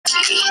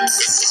I'm okay,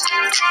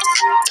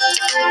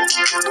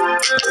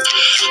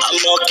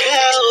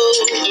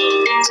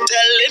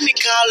 telling me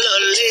call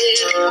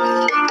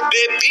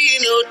baby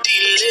no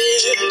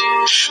delay.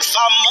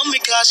 Mama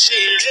cause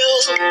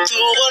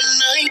through one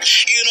night.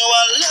 You know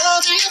I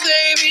love you,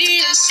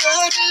 baby, yes I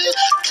do.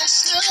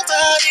 There's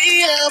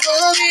nobody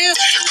above you.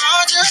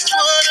 I just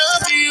wanna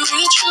be with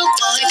you,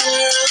 my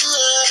girl.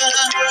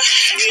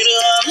 You know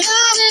I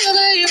love you,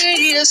 baby,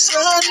 yes I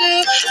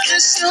do.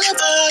 There's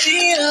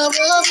nobody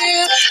above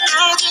you.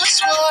 I just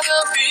wanna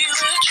be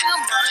with you,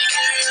 my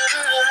girl.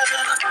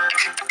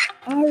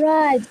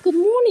 Alright, good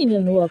morning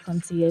and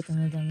welcome to yet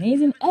another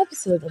amazing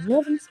episode of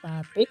Love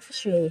Inspired Breakfast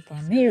Show with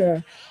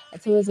Amira.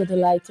 It's always a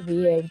delight to be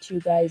here with you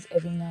guys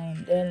every now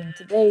and then, and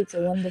today it's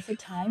a wonderful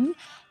time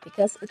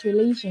because it's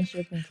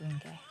relationship in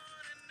Trinidad.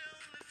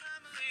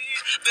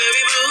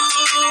 Baby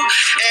boo,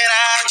 and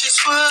I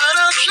just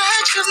wanna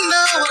let you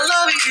know I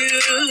love you.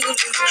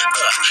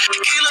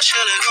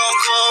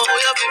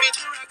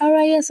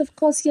 Alright,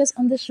 yes,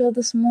 on the show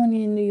this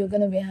morning you're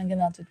gonna be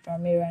hanging out with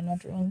Pramira, not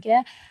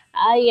Ronke.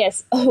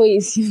 Yes,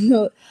 always,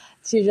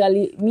 it's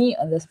usually me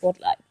on the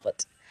spotlight,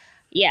 but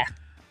yeah,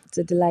 it's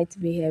a delight to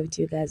be here with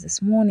you guys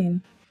this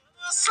morning.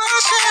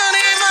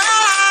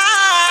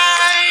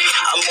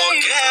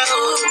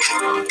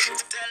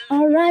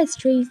 Alright,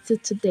 straight to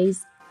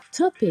today's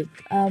topic.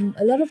 A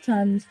lot of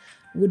times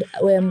we've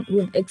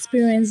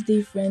experienced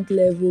different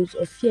levels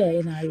of fear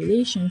in our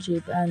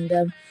relationship,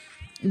 and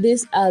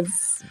this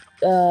has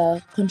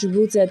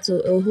contributed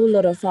to a whole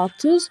lot of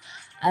factors,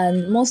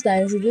 and most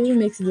times it really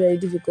makes it very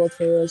difficult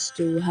for us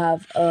to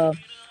have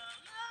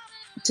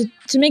to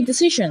make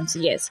decisions.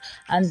 Yes,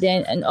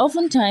 and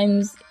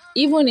oftentimes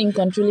even in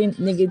controlling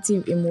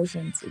negative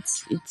emotions,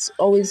 it's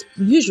always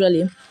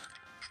usually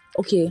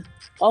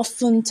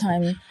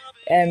oftentimes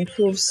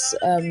proves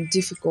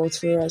difficult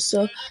for us.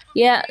 So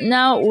yeah,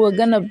 now we're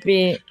gonna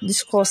be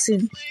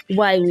discussing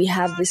why we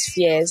have these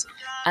fears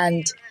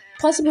and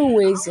possible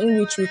ways in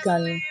which we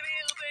can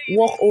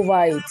walk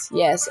over it.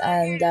 Yes,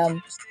 and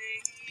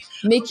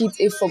make it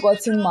a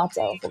forgotten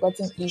matter,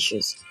 forgotten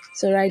issues.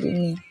 So ride with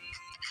me.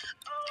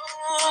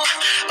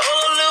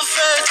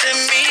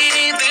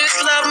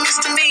 This love means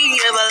to me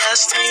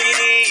everlasting,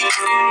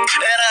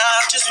 and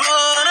I just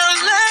wanna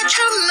let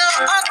you know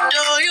I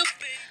adore you.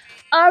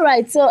 All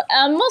right, so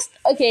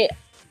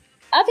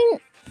having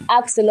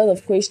asked a lot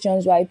of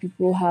questions why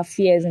people have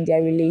fears in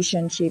their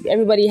relationship.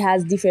 Everybody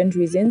has different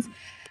reasons.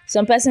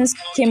 Some persons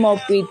came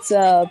up with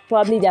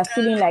probably they're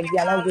feeling like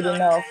they are not good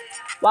enough,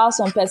 while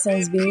some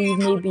persons believe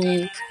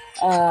maybe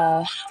they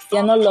are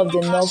not loved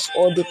enough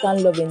or they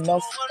can't love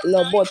enough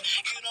love. But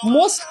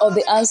most of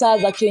the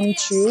answers that came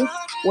true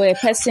were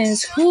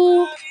persons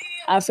who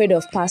are afraid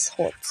of past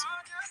hurts.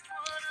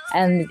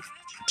 And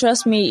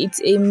trust me,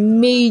 it's a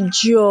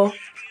major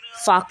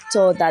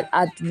factor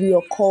that we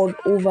are called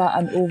over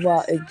and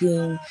over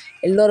again.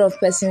 A lot of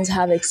persons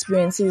have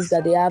experiences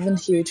that they haven't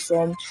healed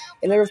from.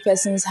 A lot of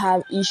persons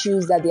have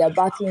issues that they are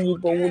battling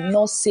with but would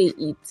not say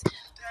it.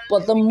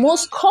 But the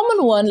most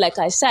common one, like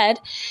I said,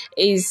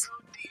 is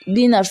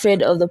being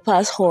afraid of the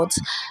past hurt.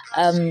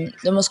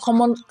 The most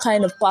common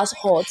kind of past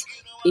hurt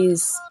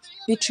is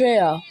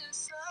betrayal,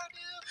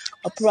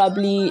 or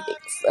probably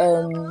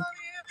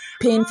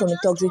pain from a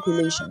toxic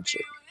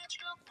relationship.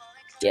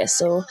 Yeah,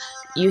 so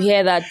you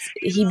hear that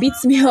he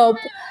beats me up,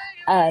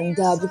 and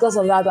because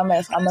of that,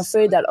 I'm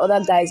afraid that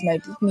other guys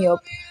might beat me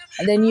up.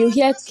 And then you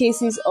hear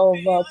cases of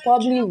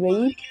probably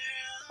rape.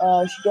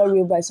 She got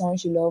raped by someone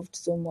she loved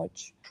so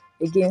much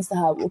against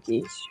her.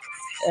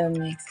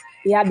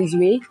 He had his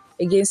way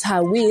against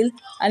her will,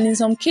 and in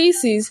some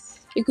cases,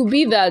 it could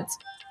be that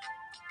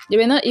they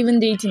were not even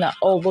dating at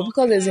all, but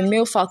because there's a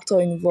male factor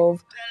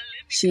involved,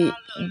 she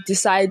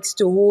decides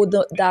to hold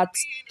that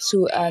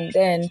to and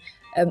then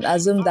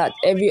assume that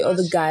every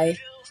other guy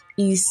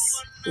is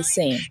the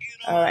same.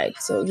 All right,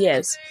 so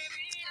yes,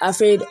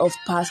 afraid of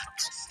past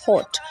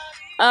hurt.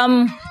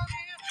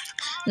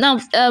 Now,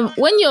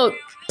 when your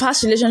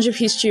past relationship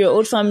history, your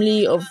old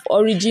family of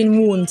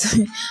origin wounds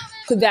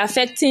could be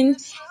affecting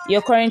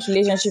your current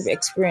relationship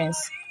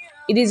experience,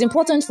 it is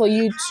important for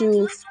you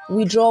to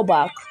withdraw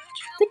back.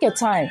 Take your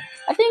time.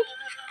 I think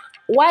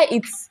why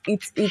it's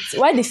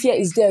why the fear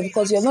is there,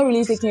 because you have not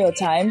really taken your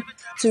time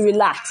to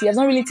relax. You have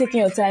not really taken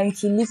your time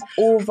to look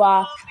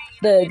over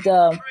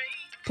the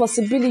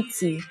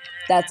possibility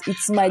that it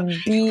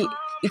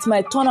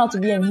might turn out to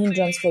be a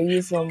hindrance for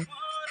you from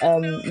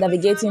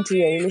navigating through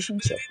your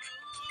relationship.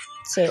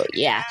 So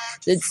yeah,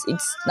 it's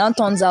now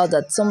turns out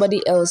that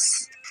somebody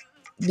else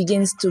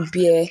begins to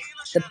bear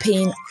the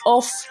pain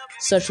of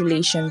such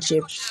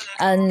relationship.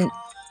 And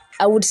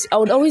I would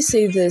always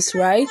say this,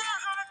 right?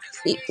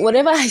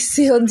 Whatever I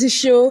say on the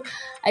show,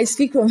 I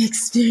speak from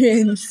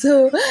experience.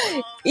 So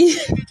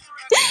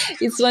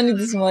it's funny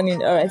this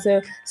morning. All right.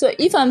 So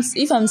if I'm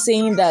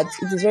saying that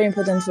it is very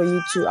important for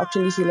you to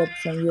actually heal up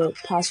from your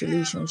past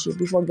relationship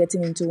before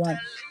getting into one,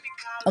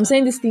 I'm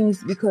saying these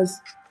things because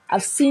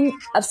I've seen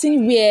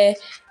where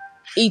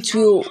it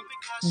will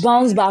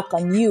bounce back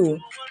on you,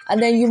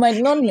 And then you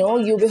might not know,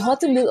 you'll be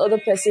hurting this other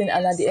person,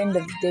 and at the end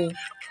of the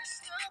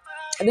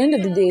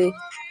day,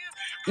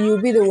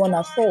 you'll be the one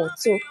at fault.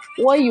 So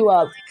what you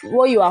are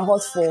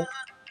hurt for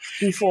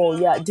before,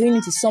 you are doing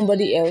it to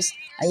somebody else,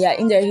 and you are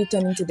indirectly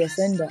turning to the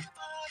offender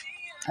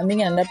and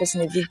making another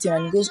person a victim,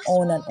 and it goes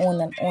on and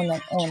on and on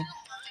and on.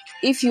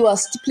 If you are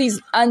please,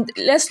 and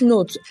let's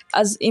note,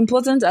 as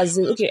important as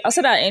this, okay, I'll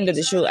say that at the end of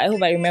the show. I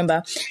hope I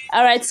remember.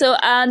 All right. So,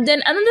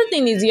 then another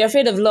thing is you're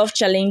afraid of love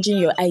challenging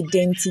your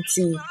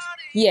identity.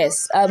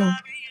 Yes.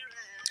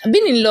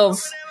 Being in love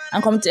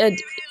and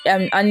committed,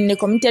 and in a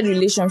committed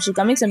relationship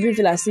can make some people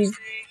feel as if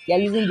they're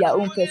losing their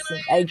own person.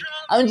 Like,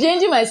 I'm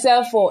changing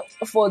myself for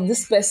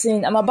this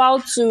person. I'm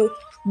about to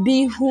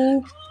be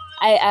who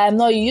I am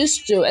not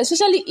used to,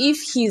 especially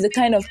if he's the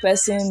kind of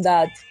person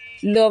that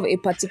love a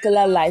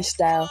particular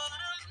lifestyle.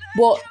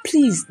 But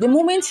please, the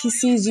moment he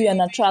sees you and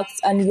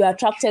you're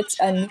attracted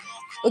to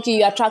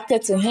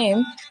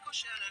him,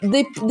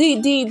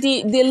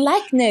 the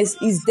likeness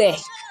is there.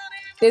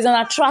 There's an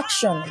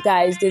attraction,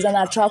 guys. There's an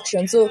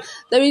attraction. So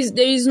there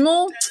is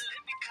no,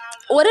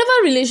 whatever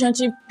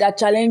relationship that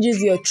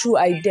challenges your true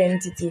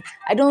identity,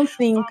 I don't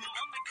think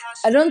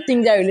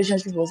that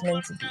relationship was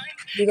meant to be,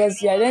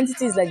 because your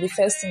identity is like the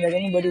first thing that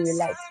anybody will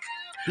like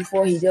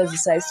before he just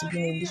decides to be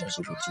in a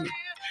relationship with you.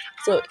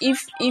 So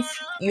if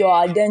your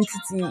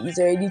identity is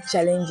already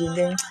challenging,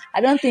 then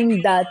I don't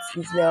think that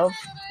is love,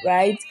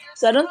 right?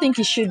 So I don't think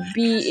it should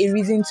be a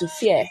reason to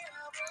fear.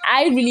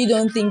 I really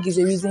don't think it's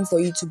a reason for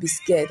you to be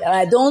scared. And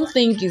I don't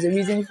think it's a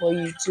reason for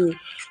you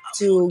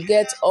to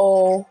get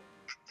all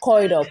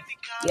coiled up.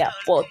 Yeah,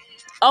 but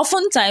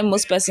oftentimes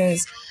most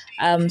persons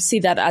see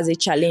that as a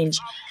challenge.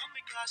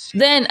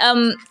 Then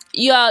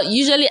you are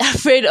usually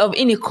afraid of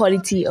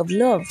inequality of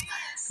love,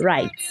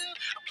 right?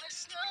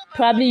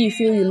 Probably you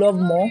feel you love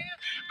more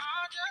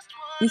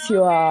if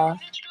you are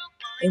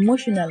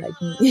emotional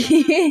like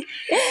me.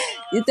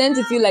 You tend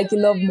to feel like you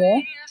love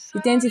more.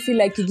 You tend to feel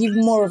like you give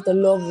more of the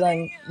love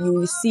than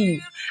you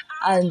receive.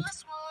 And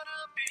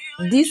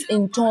this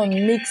in turn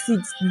makes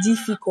it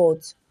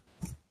difficult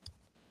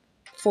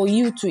for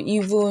you to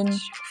even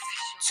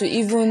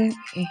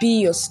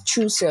be your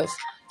true self.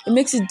 It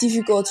makes it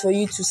difficult for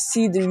you to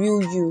see the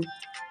real you.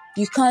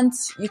 You can't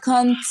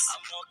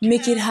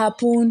make it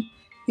happen.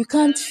 You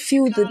can't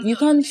feel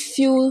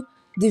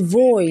the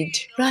void,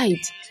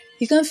 right?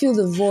 You can't feel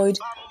the void,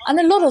 and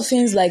a lot of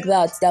things like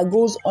that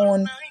goes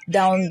on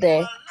down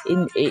there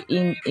in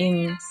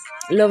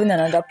loving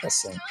another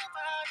person.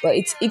 But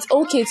it's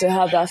okay to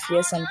have that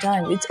fear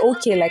sometimes. It's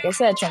okay, like I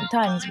said,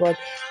 sometimes, but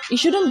it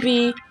shouldn't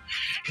be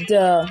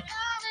the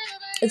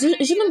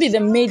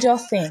major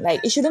thing.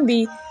 Like, it shouldn't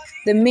be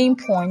the main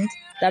point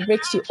that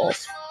breaks you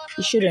off.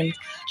 It shouldn't.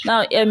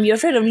 Now, you're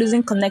afraid of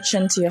losing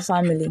connection to your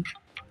family.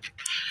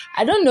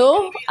 I don't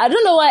know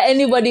why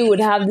anybody would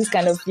have this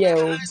kind of fear,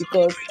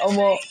 because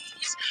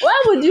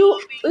why would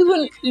you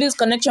even lose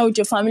connection with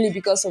your family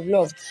because of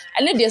love?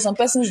 I know there are some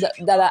persons that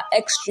are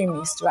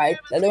extremists, right?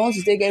 That they want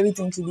to take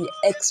everything to the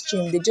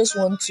extreme. They just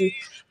want to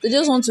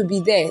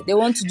be there. They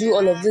want to do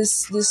all of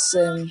this. Is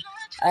it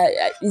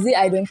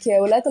I don't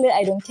care? Well, actually,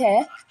 I don't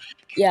care.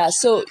 Yeah.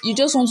 So you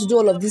just want to do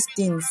all of these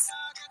things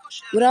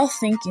without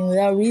thinking,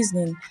 without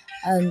reasoning,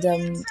 and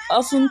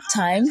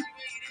oftentimes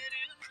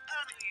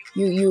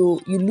you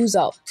lose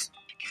out.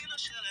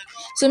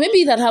 So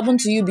maybe that happened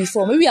to you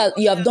before. Maybe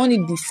you have done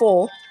it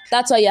before.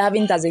 That's why you're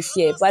having it as a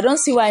fear. But I don't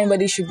see why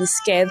anybody should be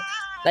scared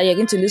that you're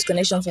going to lose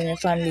connection from your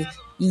family.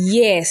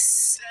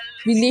 Yes,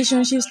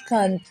 relationships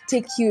can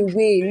take you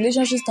away.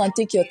 Relationships can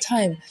take your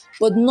time,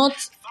 but not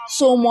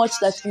so much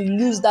that you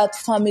lose that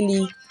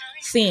family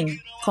thing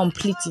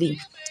completely.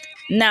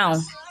 Now,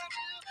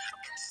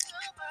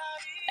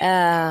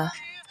 there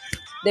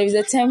is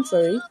a term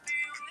for it,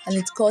 and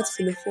it's called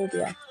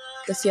philophobia,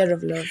 the fear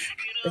of love,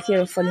 the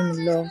fear of falling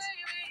in love.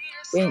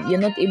 When you're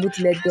not able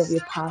to let go of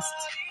your past,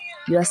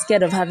 you are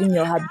scared of having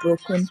your heart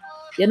broken,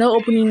 you're not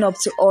opening up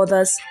to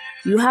others,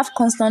 you have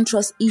constant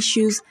trust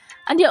issues,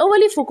 and you're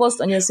overly focused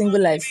on your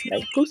single life.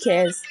 Like, who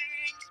cares?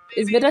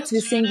 It's better to be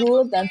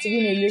single than to be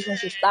in a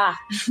relationship.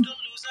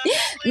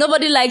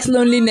 Nobody likes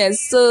loneliness,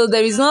 so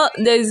there is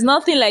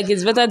nothing like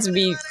it's better to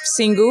be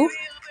single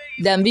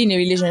than be in a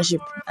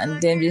relationship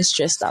and then being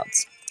stressed out.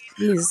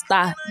 Please,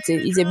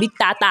 it's a big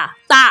ta.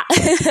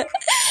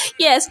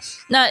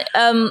 Yes. Now,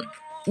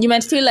 you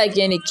might feel like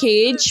you're in a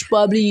cage.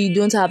 Probably you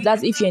don't have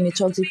that if you're in a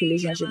toxic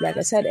relationship. Like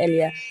I said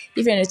earlier,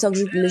 if you're in a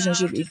toxic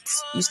relationship, you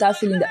start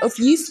feeling that. If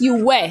you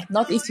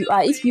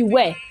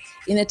were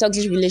in a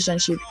toxic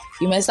relationship,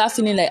 you might start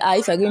feeling like,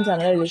 if I go into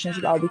another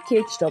relationship, I'll be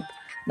caged up.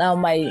 Now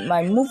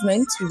my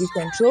movements will be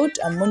controlled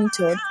and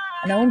monitored,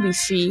 and I won't be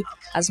free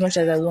as much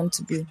as I want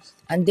to be.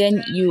 And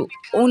then you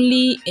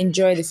only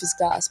enjoy the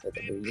physical aspect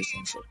of the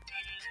relationship.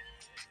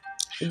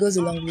 It goes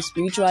along with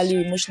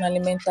spiritually, emotionally,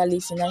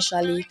 mentally,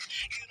 financially,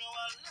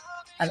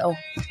 and all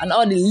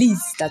the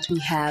leads that we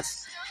have.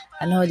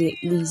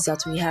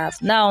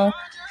 Now,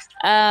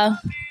 how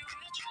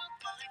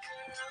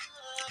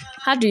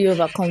do you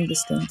overcome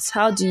these things?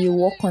 How do you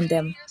work on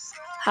them?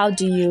 How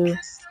do you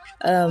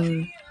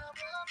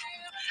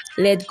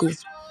let go.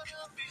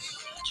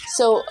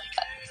 So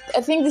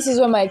I think this is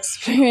where my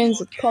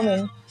experience is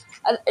coming.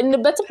 In the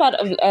better part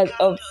of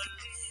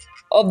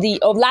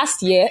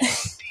last year,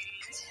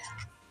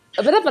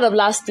 a better part of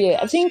last year,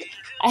 I think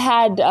I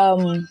had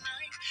an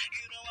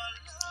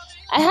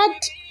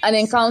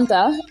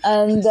encounter,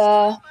 and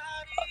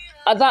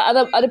at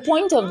the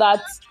point of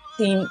that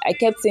thing, I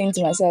kept saying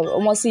to myself,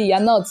 "Almost, see,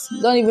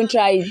 don't even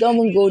try it, don't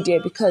even go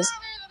there," because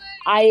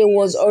I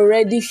was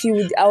already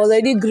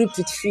gripped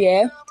with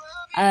fear,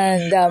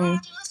 and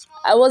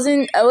I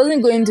wasn't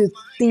going to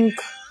think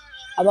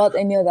about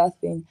any other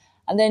thing.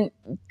 And then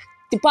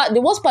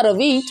the worst part of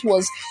it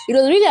was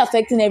really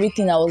affecting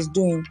everything I was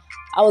doing.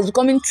 I was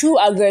becoming too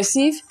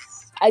aggressive.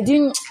 I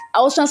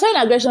was transferring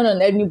aggression on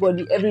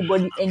everybody.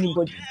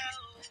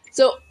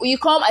 So you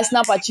come, I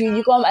snap at you.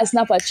 You come, I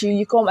snap at you.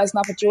 You come, I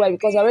snap at you. Why?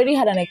 Because I already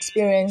had an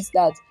experience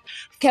that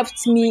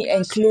kept me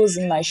enclosed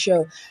in my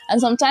shell. And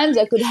sometimes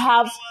I could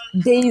have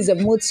days of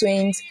mood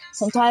swings.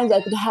 Sometimes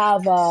I could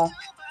have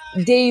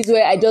days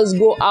where I just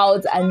go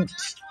out and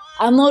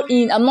I'm not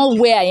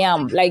where I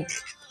am. Like,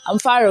 I'm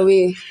far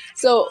away.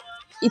 So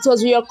it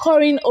was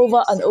reoccurring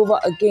over and over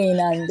again.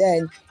 And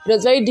then it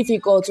was very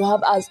difficult to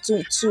have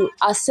to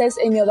assess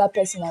any other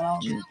person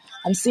around me.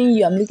 I'm seeing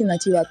you, I'm looking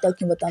at you, we're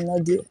talking, but I'm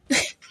not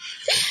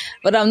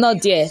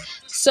there.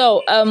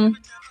 So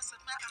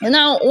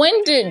now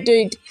when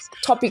the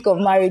topic of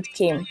marriage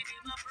came,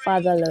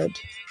 Father Lord,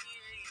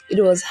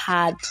 it was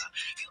hard.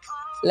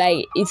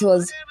 Like, it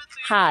was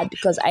hard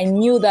because I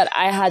knew that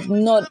I had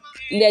not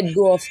let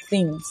go of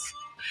things.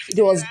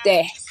 It was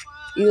there.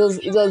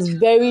 It was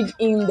buried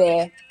in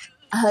there.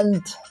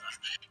 And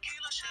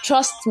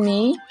trust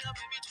me,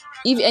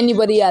 if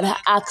anybody had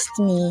asked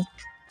me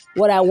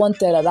what I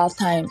wanted at that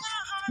time,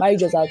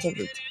 marriage was out of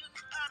it.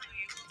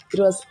 It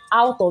was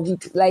out of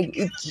it. Like,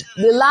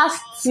 the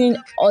last thing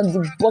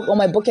on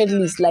my bucket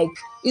list, like,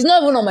 it's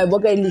not even on my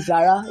bucket list,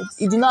 Lara.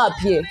 It did not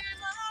appear.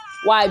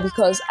 Why?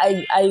 Because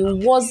I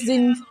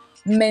wasn't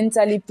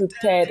mentally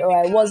prepared, or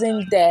I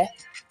wasn't there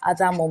at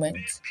that moment.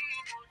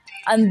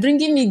 And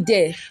bringing me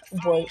there,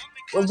 boy,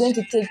 was going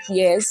to take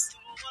years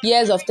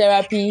of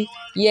therapy,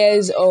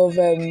 years of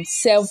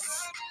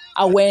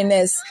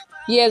self-awareness,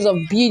 years of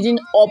building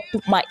up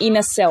my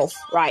inner self,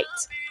 right?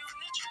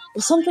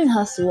 But something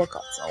has to work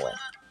out somewhere.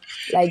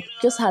 Like,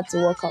 just had to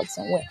work out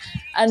somewhere.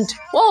 And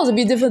what was a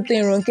beautiful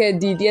thing Ronke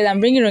did? Yes, I'm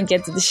bringing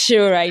Ronke to the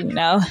show right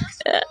now.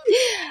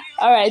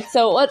 All right,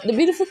 so what the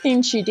beautiful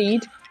thing she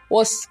did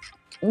was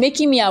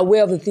making me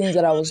aware of the things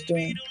that I was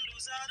doing.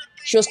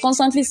 She was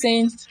constantly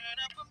saying,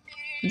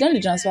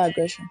 don't transfer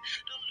aggression,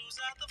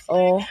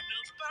 or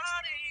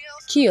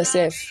kill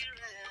yourself,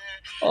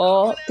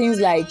 or things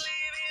like,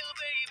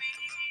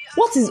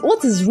 what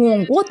is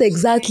wrong? What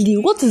is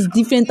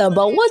different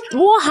about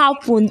what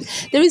happened?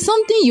 There is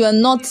something you are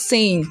not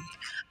saying.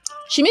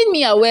 She made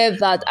me aware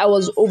that I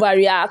was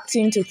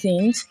overreacting to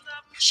things.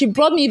 She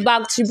brought me to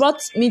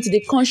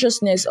the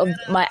consciousness of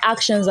my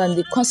actions and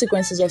the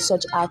consequences of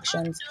such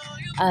actions.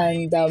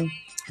 And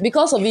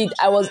because of it,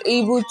 I was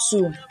able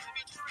to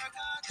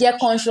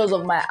get conscious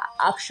of my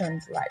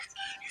actions, right?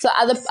 So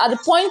at the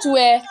point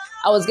where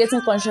I was getting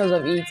conscious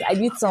of it, I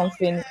did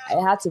something. I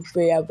had to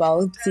pray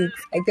about it.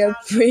 I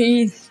kept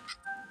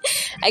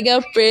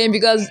praying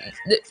because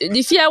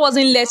the fear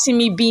wasn't letting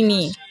me be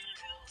me.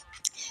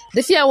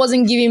 The fear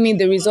wasn't giving me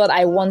the result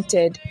I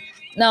wanted.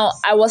 Now,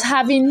 I was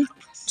having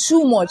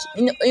too much.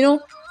 You know,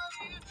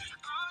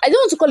 I don't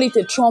want to call it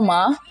a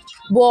trauma,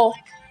 but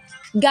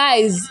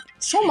guys,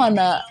 trauma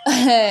na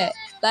the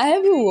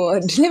heavy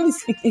word. Let me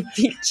speak the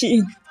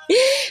pidgin.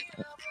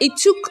 It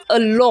took a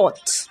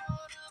lot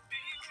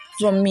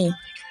from me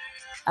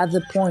at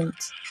the point,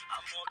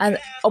 and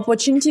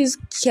opportunities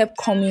kept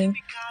coming,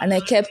 and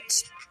I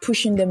kept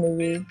pushing them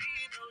away.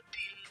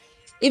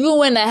 Even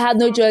when I had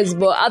no choice,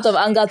 but out of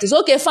anger to say,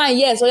 okay, fine,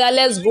 yes, yeah,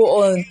 let's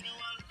go on.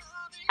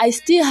 I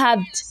still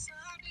had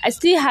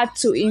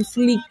to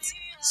inflict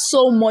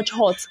so much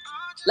hurt.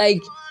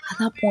 Like, at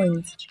that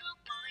point,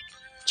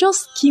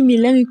 just kill me,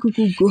 let me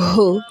cuckoo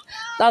go.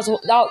 That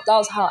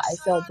was how I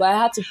felt. But I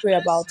had to pray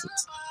about it.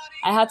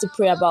 I had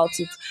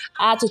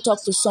to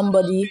talk to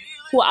somebody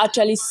who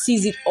actually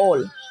sees it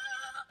all.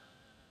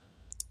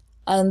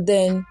 And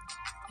then,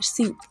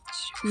 see,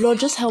 Lord,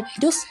 just help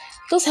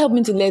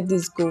me to let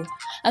this go.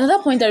 And at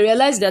that point, I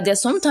realized that there's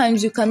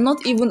sometimes you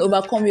cannot even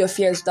overcome your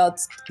fears without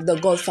the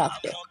God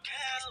factor.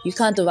 You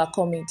can't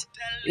overcome it.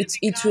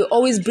 It will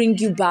always bring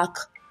you back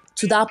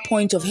to that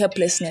point of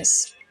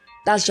helplessness.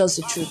 That's just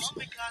the truth.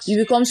 You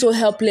become so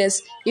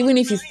helpless, even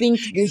if you think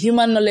the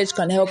human knowledge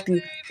can help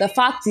you. The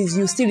fact is,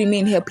 you still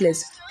remain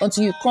helpless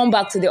until you come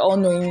back to the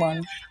all-knowing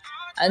one.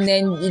 And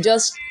then you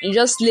just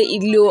lay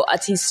it low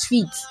at his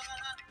feet.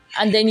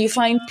 And then you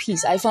find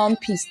peace. I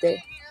found peace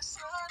there.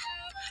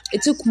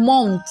 It took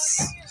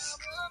months,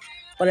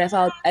 but I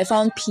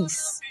found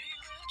peace.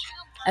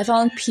 I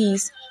found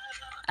peace,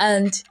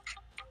 and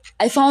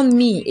I found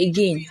me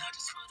again.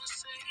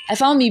 I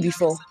found me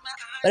before,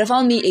 but I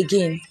found me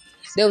again.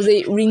 There was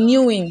a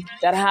renewing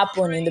that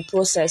happened in the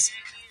process.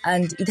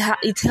 and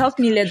it helped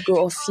me let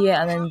go of fear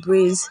and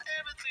embrace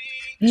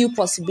new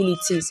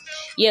possibilities.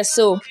 Yes,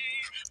 so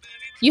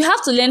you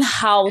have to learn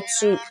how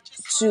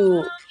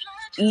to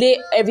lay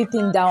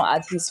everything down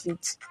at his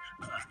feet.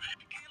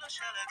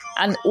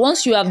 And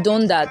once you have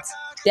done that,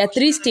 there are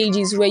 3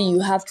 stages where you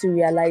have to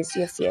realize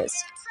your fears.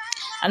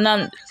 And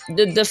then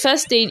the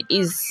first stage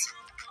is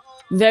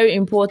very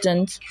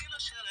important.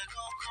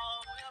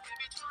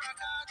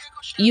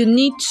 You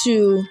need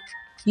to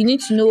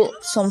know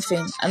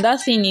something, and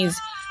that thing is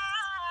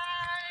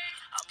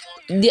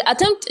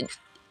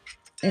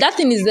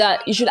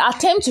that you should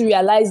attempt to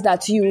realize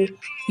that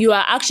you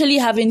are actually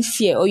having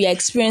fear, or you're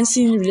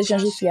experiencing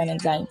relationship fear and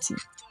anxiety.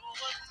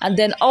 And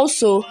then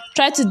also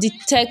try to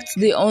detect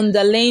the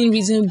underlying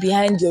reason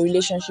behind your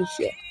relationship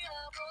fear.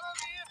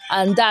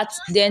 And that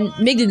then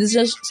make the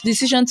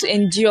decision to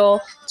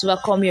endure to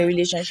overcome your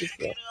relationship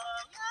fear.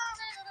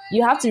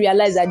 You have to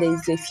realize that there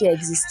is a fear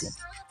existing.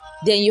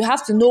 Then you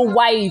have to know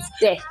why it's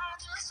there.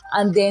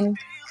 And then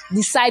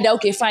decide that,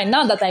 okay, fine,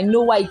 now that I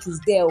know why it is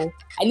there,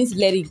 I need to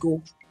let it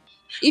go.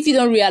 If you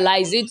don't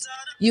realize it,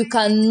 you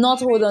cannot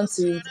hold on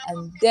to it,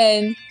 and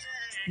then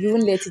you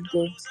won't let it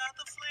go.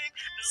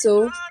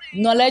 So,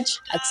 knowledge,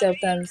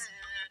 acceptance,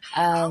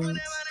 and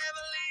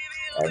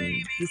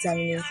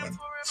determination.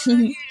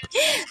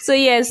 So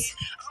yes,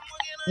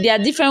 there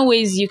are different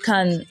ways you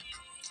can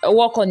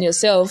work on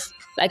yourself.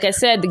 Like I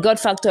said, the God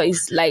factor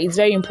is it's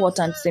very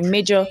important. It's a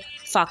major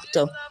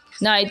factor.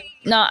 Now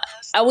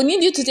I will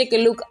need you to take a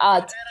look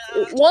at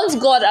once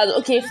God has,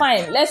 okay,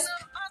 fine. Let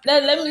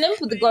me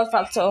put the God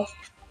factor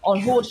on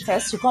hold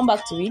first. We'll come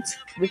back to it.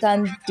 We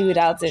can't do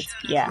without it.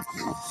 Yeah.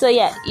 So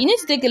yeah, you need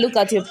to take a look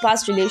at your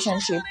past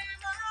relationship,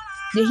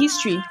 the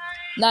history.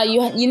 Now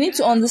you need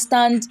to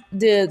understand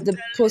the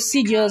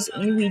procedures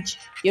in which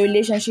your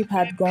relationship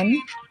had gone,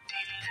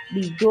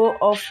 the go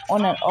off,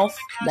 on and off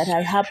that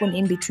had happened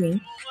in between,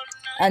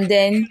 and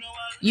then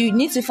you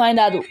need to find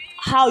out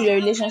how your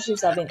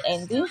relationships have been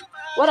ending,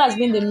 what has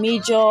been the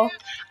major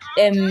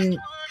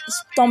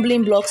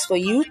stumbling blocks for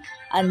you,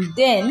 and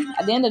then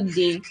at the end of the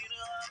day,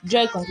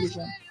 draw a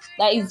conclusion.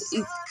 That is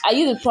are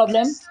you the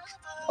problem,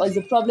 or is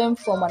the problem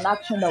from an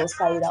action that was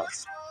carried out?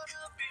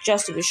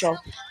 Just to be sure.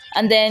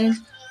 And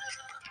then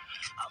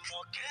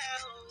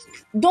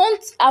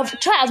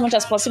try as much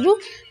as possible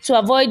to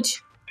avoid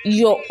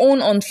your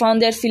own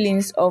unfounded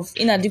feelings of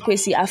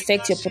inadequacy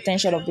affect your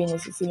potential of being in a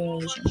fulfilling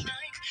relationship.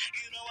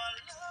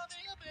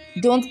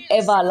 Don't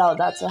ever allow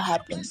that to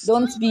happen.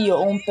 Don't be your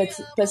own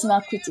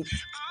personal critic.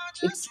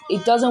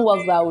 It doesn't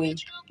work that way.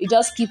 It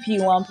just keeps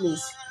you in one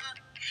place.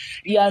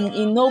 You are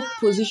in no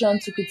position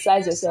to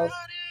criticize yourself.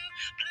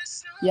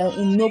 You are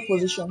in no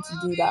position to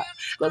do that,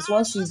 because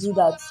once you do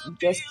that,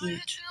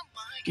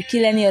 you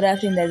kill any other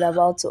thing that's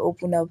about to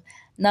open up.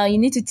 Now you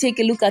need to take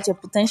a look at your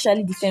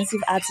potentially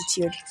defensive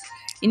attitude.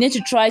 You need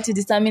to try to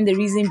determine the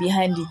reason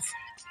behind it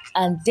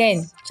and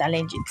then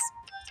challenge it.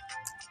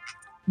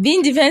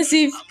 Being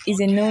defensive is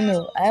a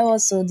no-no. I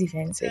was so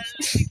defensive.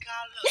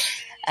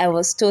 I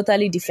was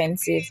totally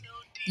defensive.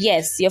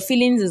 Yes, your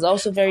feelings is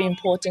also very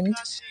important.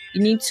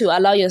 You need to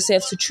allow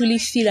yourself to truly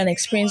feel and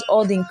experience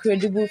all the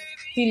incredible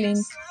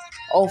feelings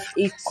of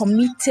a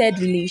committed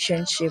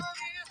relationship.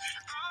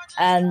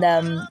 And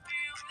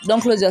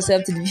don't close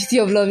yourself to the beauty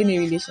of loving a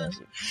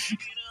relationship.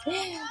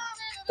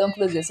 Don't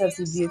close yourself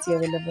to the beauty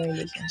of a loving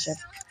relationship.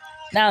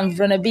 Now,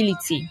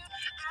 vulnerability.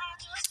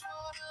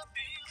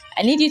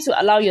 I need you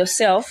to allow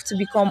yourself to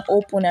become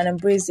open and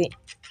embrace the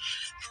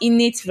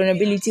innate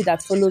vulnerability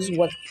that follows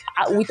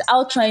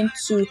without trying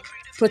to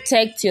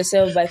protect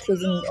yourself by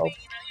closing it up.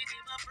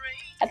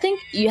 I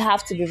think you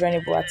have to be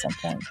vulnerable at some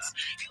point.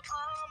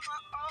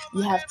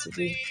 You have to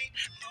be.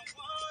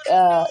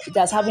 It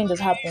has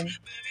happened.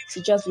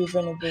 So just be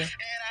vulnerable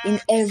in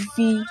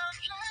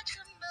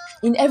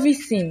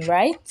everything,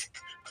 right?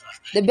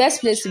 The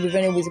best place to be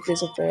vulnerable is a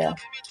place of prayer.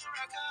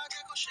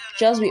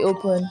 Just be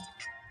open.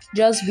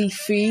 Just be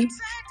free.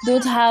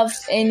 Don't have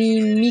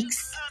any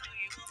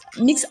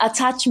mixed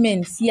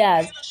attachments.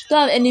 Yeah,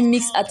 don't have any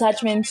mixed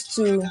attachments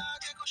to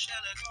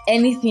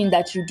anything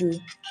that you do.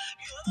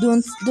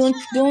 Don't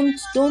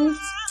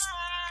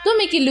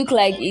make it look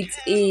like it's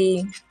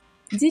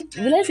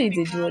let's say it's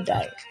a do or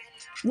die.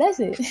 Let's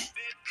say,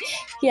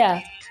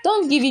 yeah.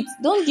 Don't give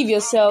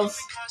yourself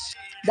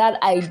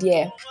that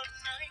idea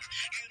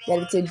that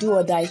it's a do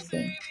or die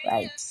thing,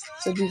 right?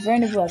 So be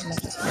vulnerable as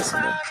much as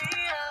possible.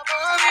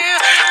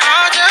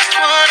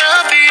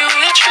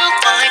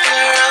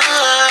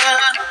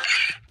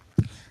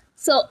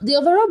 So the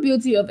overall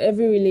beauty of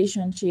every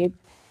relationship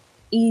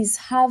is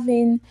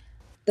having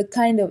the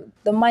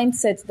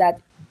mindset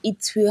that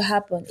it will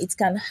happen, it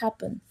can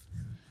happen.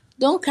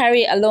 Don't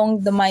carry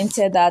along the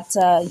mindset that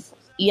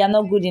you are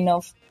not good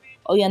enough,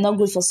 or you are not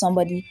good for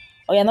somebody,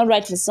 or you are not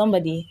right for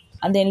somebody,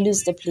 and then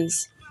lose the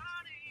place.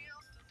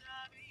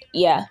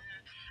 Yeah.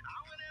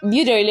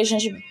 Build a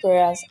relationship with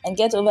prayers and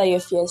get over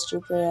your fears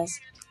through prayers.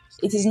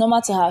 It is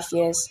normal to have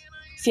fears.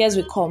 Fears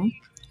will come.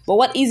 But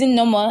what isn't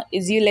normal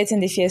is you letting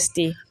the fear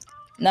stay.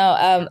 Now,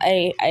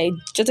 I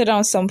jotted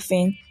down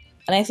something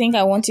And I think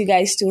I want you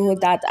guys to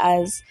hold that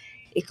as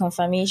a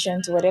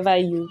confirmation to whatever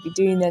you'll be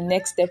doing the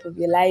next step of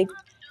your life,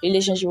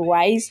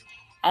 relationship-wise.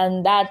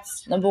 And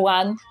that's number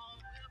 1,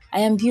 I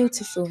am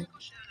beautiful.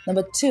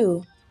 Number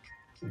 2,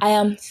 I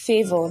am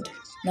favored.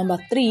 Number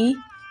 3,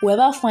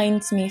 whoever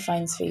finds me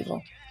finds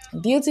favor.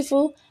 I'm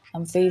beautiful,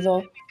 I'm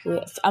favored.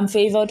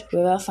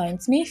 Whoever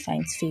finds me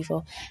finds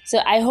favor.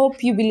 So I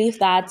hope you believe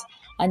that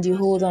and you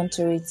hold on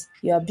to it.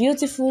 You are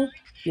beautiful,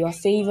 you are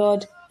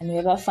favored, and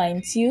whoever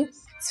finds you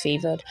is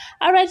favored.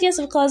 All right, yes,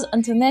 of course.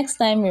 Until next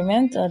time,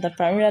 remember that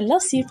Primera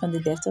loves you from the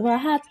depth of our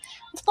heart.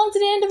 We've come to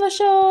the end of our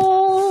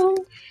show.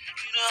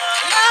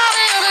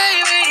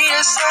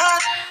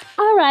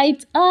 All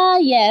right.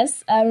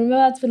 Yes.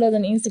 Remember to follow us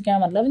on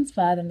Instagram at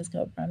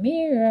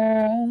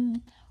loveinspired_Primera.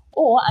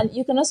 And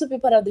you can also be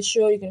part of the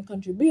show. You can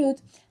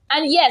contribute.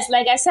 And yes,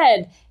 like I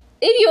said,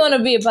 if you want to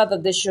be a part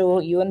of the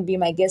show, you want to be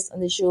my guest on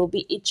the show,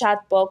 be it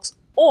chat box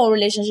or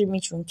relationship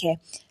matching care,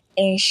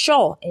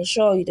 ensure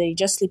that you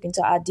just slip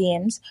into our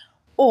DMs,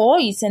 or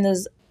you send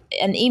us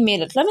an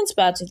email at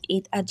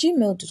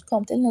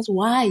loveinspired28@gmail.com telling us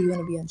why you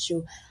want to be on the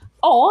show.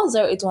 Or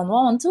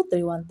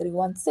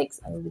 08111231316,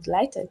 and we'll be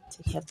delighted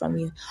to hear from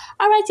you.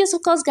 All right, yes,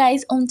 of course,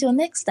 guys. Until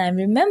next time,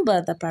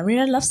 remember that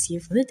Primera loves you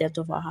from the depth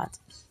of our heart.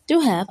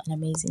 Do have an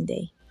amazing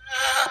day.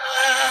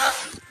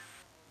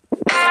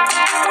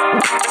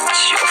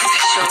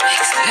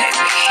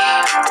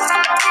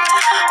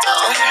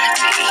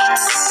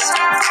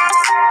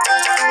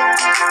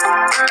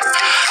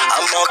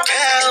 I'm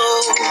okay,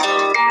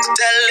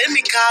 telling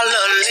me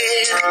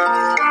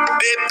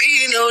baby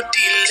no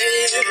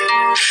delay.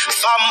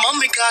 Fa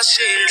mommy ka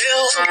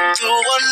share, do one